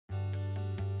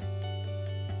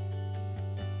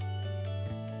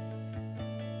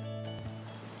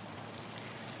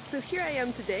So here I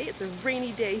am today. It's a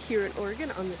rainy day here in Oregon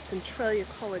on the Centralia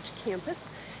College campus,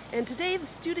 and today the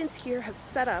students here have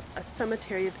set up a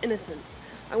Cemetery of Innocence.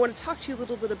 I want to talk to you a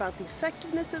little bit about the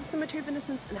effectiveness of Cemetery of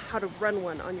Innocence and how to run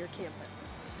one on your campus.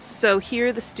 So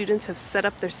here the students have set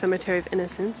up their Cemetery of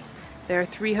Innocence. There are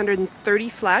 330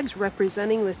 flags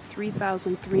representing the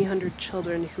 3,300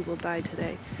 children who will die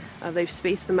today. They've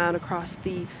spaced them out across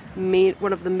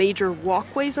one of the major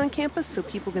walkways on campus so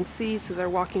people can see, so they're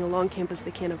walking along campus, they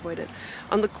can't avoid it.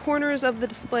 On the corners of the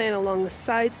display and along the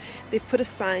sides, they've put a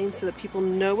sign so that people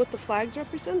know what the flags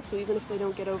represent, so even if they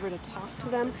don't get over to talk to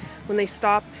them, when they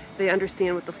stop, they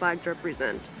understand what the flags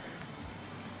represent.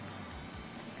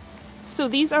 So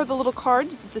these are the little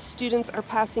cards that the students are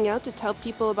passing out to tell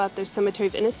people about their Cemetery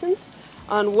of Innocence.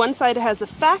 On one side it has the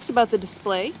facts about the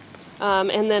display,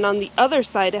 and then on the other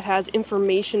side it has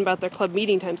information about their club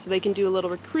meeting time, so they can do a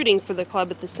little recruiting for the club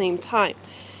at the same time.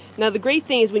 Now the great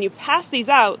thing is when you pass these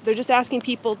out, they're just asking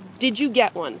people, did you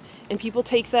get one? And people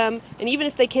take them, and even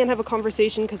if they can't have a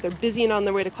conversation because they're busy and on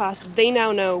their way to class, they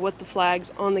now know what the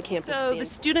flags on the campus stand. So the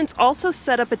students also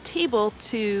set up a table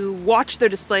to watch their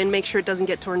display and make sure it doesn't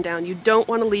get torn down. You don't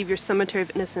want to leave your Cemetery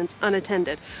of Innocence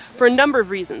unattended for a number of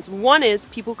reasons. One is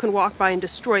people can walk by and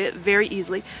destroy it very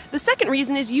easily. The second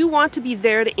reason is you want to be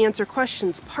there to answer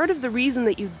questions. Part of the reason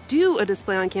that you do a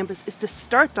display on campus is to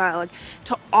start dialogue,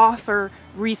 to offer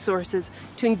resources,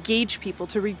 to engage people,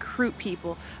 to recruit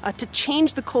people, to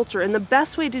change the culture. And the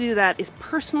best way to do that is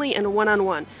personally and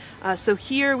one-on-one. So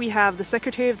here we have the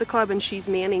secretary of the club, and she's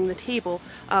manning the table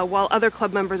while other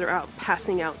club members are out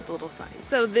passing out the little signs.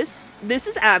 So this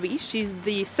is Abby. She's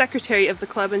the secretary of the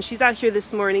club, and she's out here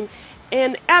this morning.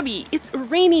 And Abby, it's a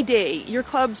rainy day. Your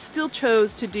club still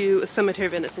chose to do a Cemetery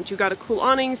of Innocence. You got a cool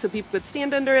awning so people could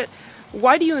stand under it.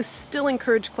 Why do you still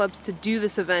encourage clubs to do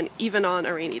this event even on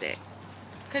a rainy day?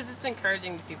 Because it's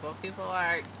encouraging to people. People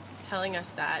are telling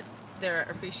us that they're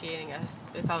appreciating us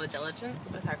with all the diligence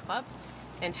with our club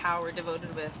and how we're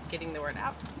devoted with getting the word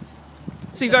out.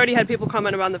 So you've already had people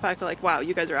comment about the fact that, like, wow,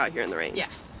 you guys are out here in the rain.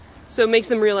 Yes. So it makes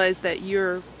them realize that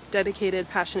you're dedicated,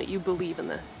 passionate, you believe in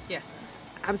this. Yes.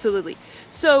 Absolutely.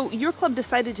 So your club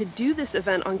decided to do this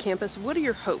event on campus. What are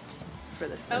your hopes for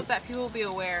this event? I hope that people will be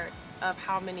aware of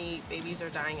how many babies are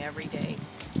dying every day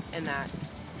and that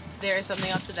there is something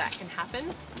else that can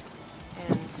happen,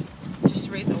 and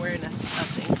just raise awareness of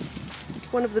things.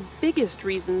 One of the biggest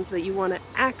reasons that you want to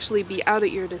actually be out at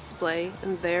your display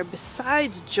and there,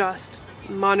 besides just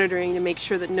monitoring to make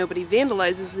sure that nobody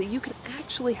vandalizes, is that you can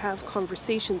actually have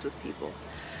conversations with people.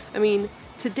 I mean,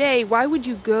 today, why would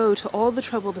you go to all the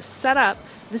trouble to set up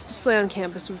this display on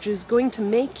campus, which is going to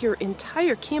make your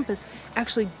entire campus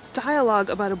actually dialogue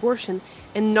about abortion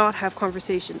and not have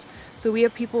conversations? So we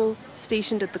have people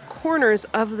stationed at the corners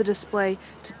of the display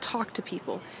to talk to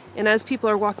people. And as people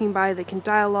are walking by, they can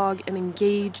dialogue and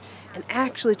engage and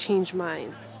actually change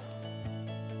minds.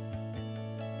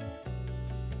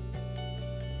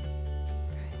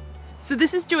 So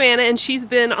this is Joanna, and she's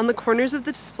been on the corners of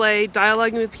the display,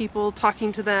 dialoguing with people,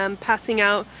 talking to them, passing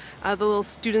out the little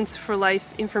Students for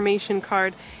Life information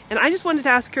card. And I just wanted to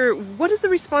ask her, what has the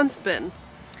response been?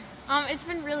 It's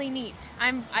been really neat.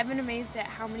 I've been amazed at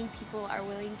how many people are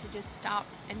willing to just stop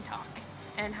and talk,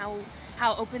 and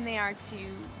how open they are to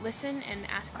listen and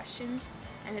ask questions.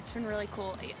 And it's been really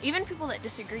cool. Even people that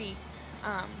disagree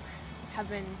have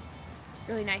been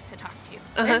really nice to talk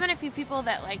to. There's been a few people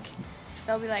that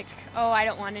they'll be like, oh, I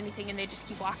don't want anything, and they just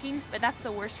keep walking, but that's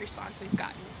the worst response we've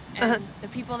gotten. And the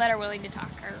people that are willing to talk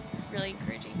are really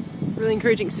encouraging. Really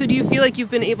encouraging. So do you feel like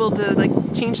you've been able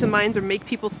to change the minds or make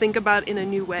people think about it in a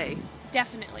new way?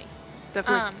 Definitely.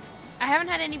 Definitely. I haven't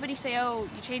had anybody say, oh,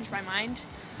 you changed my mind,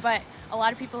 but a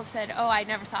lot of people have said, oh, I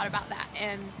never thought about that,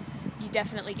 and you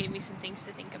definitely gave me some things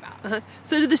to think about.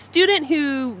 So to the student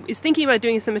who is thinking about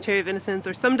doing a Cemetery of Innocence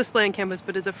or some display on campus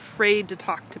but is afraid to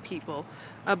talk to people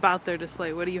about their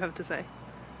display, what do you have to say?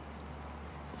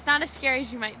 It's not as scary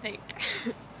as you might think.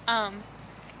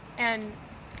 And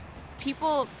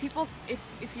people,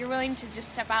 if you're willing to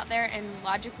just step out there and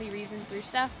logically reason through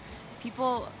stuff,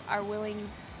 people are willing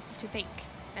to think,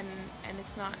 and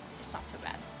it's not so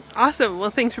bad. Awesome.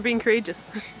 Well, thanks for being courageous.